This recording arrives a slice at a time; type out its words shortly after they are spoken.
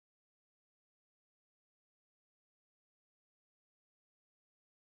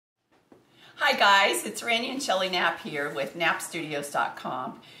Hi guys, it's Randy and Shelley Knapp here with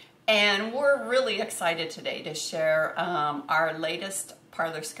knappstudios.com, and we're really excited today to share our latest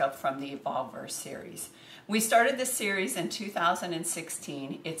Parlor scope from the Evolver series. We started this series in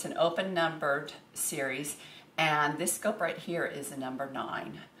 2016. It's an open numbered series, and this scope right here is a number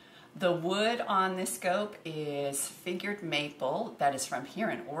 9. The wood on this scope is figured maple, that is from here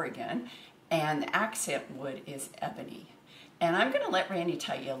in Oregon, and the accent wood is ebony. And I'm going to let Randy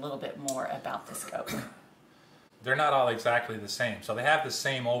tell you a little bit more about the scope. They're not all exactly the same. So they have the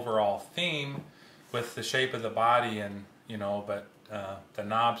same overall theme with the shape of the body, and but the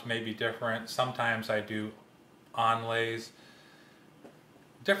knobs may be different. Sometimes I do onlays,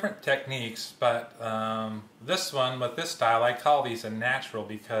 different techniques, but this one with this style, I call these a natural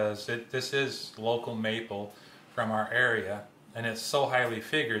because this is local maple from our area, and it's so highly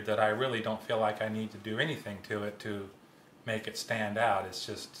figured that I really don't feel like I need to do anything to it to make it stand out. It's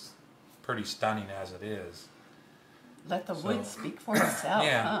just pretty stunning as it is. Let the wood speak for itself.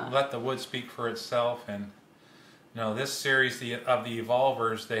 Yeah, let the wood speak for itself. And this series of the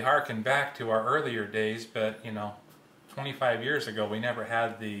Evolvers, they harken back to our earlier days, but 25 years ago we never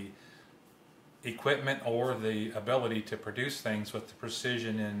had the equipment or the ability to produce things with the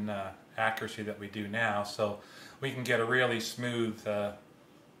precision and accuracy that we do now. So we can get a really smooth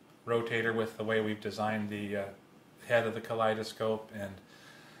rotator with the way we've designed the head of the kaleidoscope.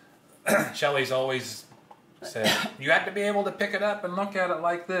 And Shelley's always said you have to be able to pick it up and look at it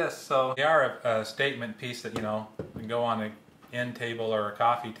like this. So they are a statement piece that can go on an end table or a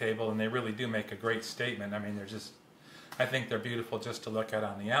coffee table, and they really do make a great statement. I mean, I think they're beautiful just to look at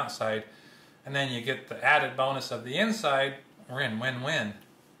on the outside, and then you get the added bonus of the inside. We're in win-win.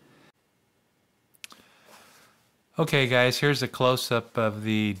 Okay guys, here's a close-up of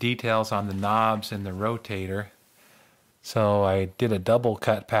the details on the knobs and the rotator. So I did a double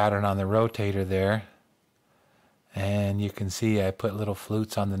cut pattern on the rotator there, and you can see I put little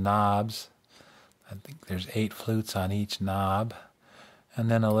flutes on the knobs. I think there's 8 flutes on each knob,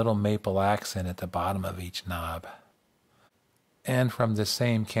 and then a little maple accent at the bottom of each knob. And from the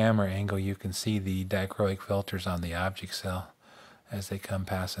same camera angle you can see the dichroic filters on the object cell as they come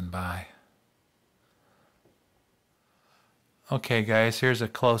passing by. Okay guys, here's a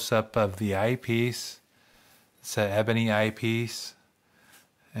close-up of the eyepiece. It's an ebony eyepiece,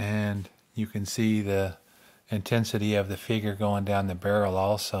 and you can see the intensity of the figure going down the barrel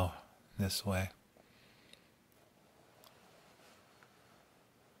also this way.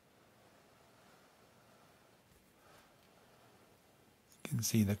 You can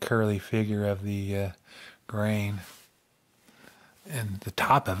see the curly figure of the grain, and the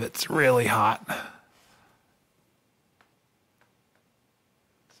top of it's really hot.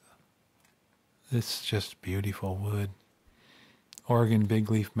 This is just beautiful wood. Oregon big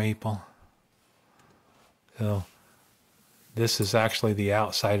leaf maple. So this is actually the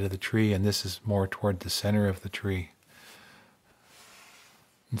outside of the tree, and this is more toward the center of the tree.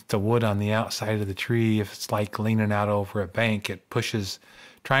 It's the wood on the outside of the tree. If it's like leaning out over a bank, it pushes,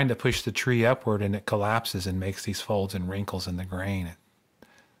 trying to push the tree upward, and it collapses and makes these folds and wrinkles in the grain.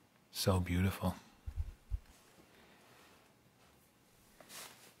 It's so beautiful.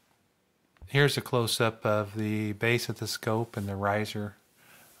 Here's a close-up of the base of the scope and the riser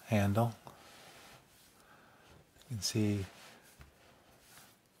handle. You can see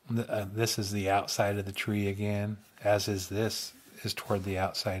this is the outside of the tree again, as is this is toward the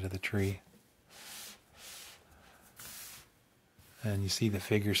outside of the tree. And you see the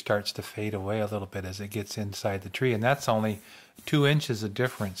figure starts to fade away a little bit as it gets inside the tree, and that's only 2 inches of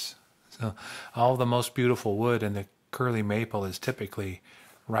difference. So all the most beautiful wood in the curly maple is typically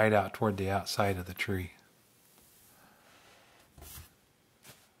right out toward the outside of the tree.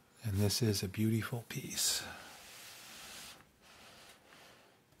 And this is a beautiful piece.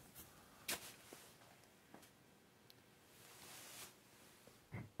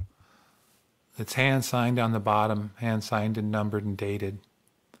 It's hand signed on the bottom, hand signed and numbered and dated.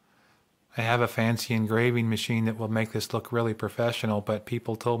 I have a fancy engraving machine that will make this look really professional, but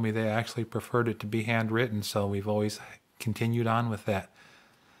people told me they actually preferred it to be handwritten, so we've always continued on with that.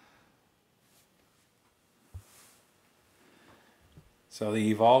 So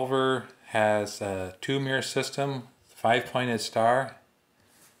the Evolver has a 2-mirror system, 5-pointed star.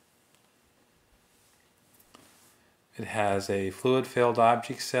 It has a fluid-filled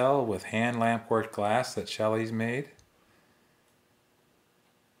object cell with hand lamp work glass that Shelley's made.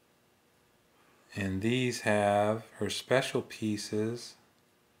 And these have her special pieces.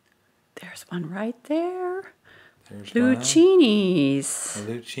 There's one right there. There's Lucchini's. one.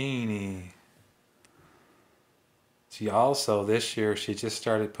 A Lucchini. She also, this year, she just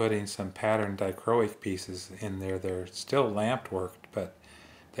started putting some patterned dichroic pieces in there. They're still lamp worked, but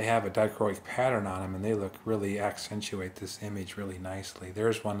they have a dichroic pattern on them, and they look really accentuate this image really nicely.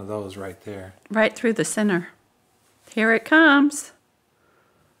 There's one of those right there. Right through the center. Here it comes.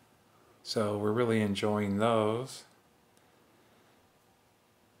 So we're really enjoying those.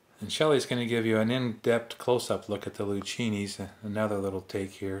 And Shelley's going to give you an in-depth close-up look at the Lucinis, another little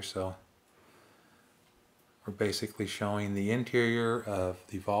take here. So we're basically showing the interior of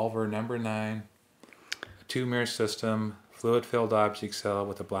the Volver number 9, a 2-mirror system, fluid-filled object cell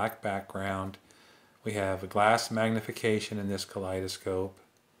with a black background. We have a glass magnification in this kaleidoscope,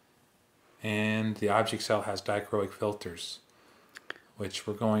 and the object cell has dichroic filters, which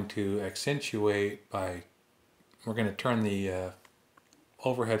we're going to accentuate by, we're going to turn the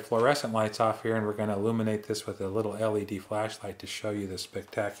overhead fluorescent lights off here, and we're going to illuminate this with a little LED flashlight to show you the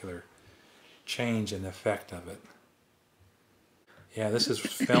spectacular change and effect of it. Yeah, this is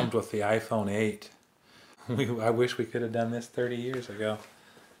filmed with the iPhone 8. I wish we could have done this 30 years ago.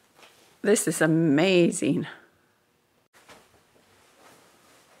 This is amazing.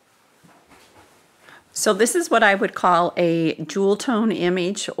 So this is what I would call a jewel tone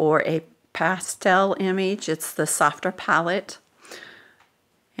image or a pastel image. It's the softer palette.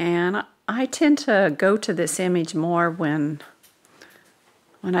 And I tend to go to this image more when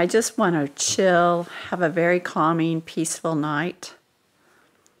I just want to chill, have a very calming, peaceful night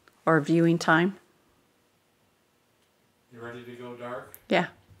or viewing time. You ready to go dark? Yeah.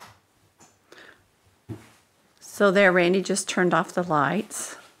 So there, Randy just turned off the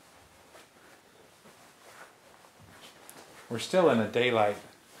lights. We're still in a daylight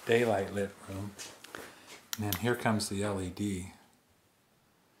lit room. And here comes the LED.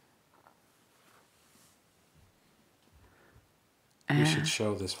 We should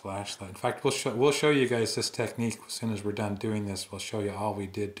show this flashlight. In fact, we'll show you guys this technique as soon as we're done doing this. We'll show you all we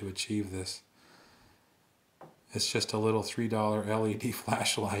did to achieve this. It's just a little $3 LED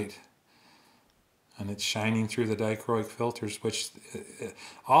flashlight, and it's shining through the dichroic filters, which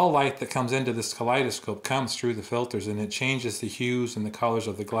all light that comes into this kaleidoscope comes through the filters, and it changes the hues and the colors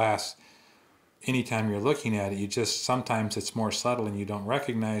of the glass anytime you're looking at it. Sometimes it's more subtle and you don't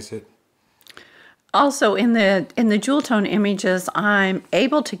recognize it. Also, in the jewel tone images, I'm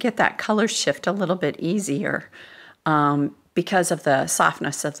able to get that color shift a little bit easier because of the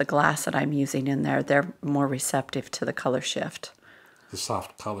softness of the glass that I'm using in there. They're more receptive to the color shift. The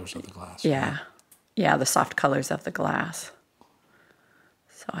soft colors of the glass. Yeah. Right? Yeah, the soft colors of the glass.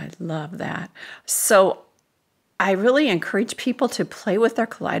 So I love that. So I really encourage people to play with their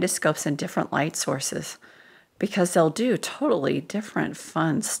kaleidoscopes and different light sources because they'll do totally different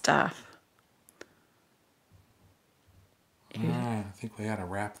fun stuff. All right, I think we ought to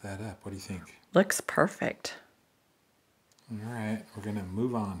wrap that up. What do you think? Looks perfect. All right, we're going to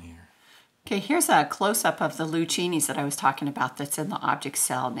move on here. Okay, here's a close-up of the Lucinis that I was talking about that's in the object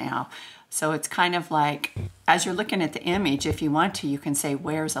cell now. So it's kind of like, as you're looking at the image, if you want to, you can say,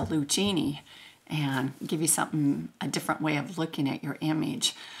 where's a Lucini? And give you a different way of looking at your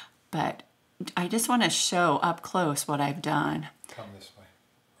image. But I just want to show up close what I've done. Come this way,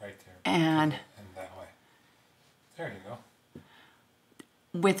 right there. And that way. There you go.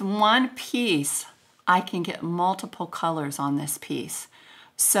 With one piece, I can get multiple colors on this piece.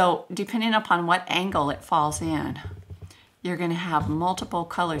 So depending upon what angle it falls in, you're going to have multiple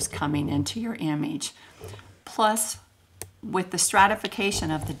colors coming into your image. Plus, with the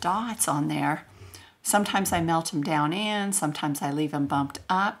stratification of the dots on there, sometimes I melt them down in, sometimes I leave them bumped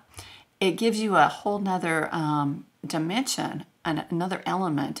up. It gives you a whole nother dimension, another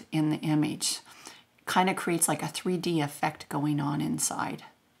element in the image. Kind of creates like a 3D effect going on inside.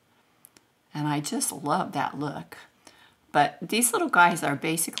 And I just love that look. But these little guys are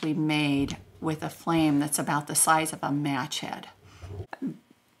basically made with a flame that's about the size of a match head.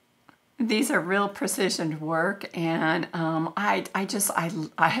 These are real precision work, and I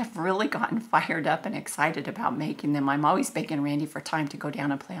have really gotten fired up and excited about making them. I'm always begging Randy for time to go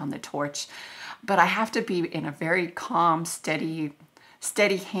down and play on the torch, but I have to be in a very calm, steady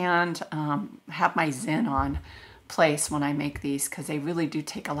hand, have my zen on place when I make these because they really do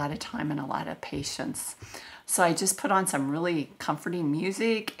take a lot of time and a lot of patience. So I just put on some really comforting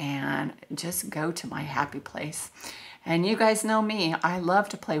music and just go to my happy place. And you guys know me, I love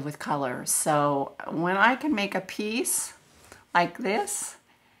to play with colors. So when I can make a piece like this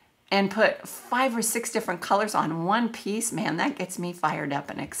and put 5 or 6 different colors on one piece, man, that gets me fired up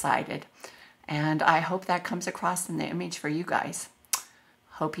and excited. And I hope that comes across in the image for you guys.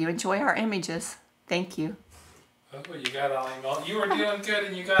 Hope you enjoy our images. Thank you. Oh, you got all emotional. You were doing good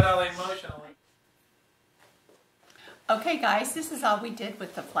and you got all emotional. Okay guys, this is all we did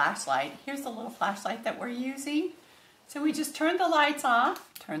with the flashlight. Here's the little flashlight that we're using. So we just turned the lights off,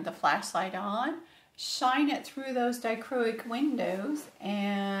 turned the flashlight on, shine it through those dichroic windows,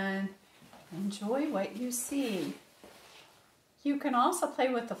 and enjoy what you see. You can also play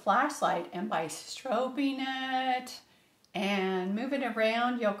with the flashlight, and by strobing it and moving it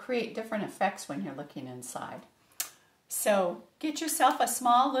around, you'll create different effects when you're looking inside. So get yourself a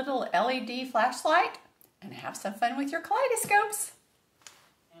small little LED flashlight and have some fun with your kaleidoscopes.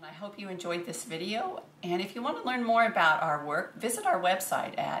 And I hope you enjoyed this video. And if you want to learn more about our work, visit our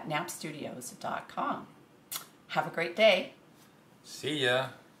website at knappstudios.com. Have a great day. See ya.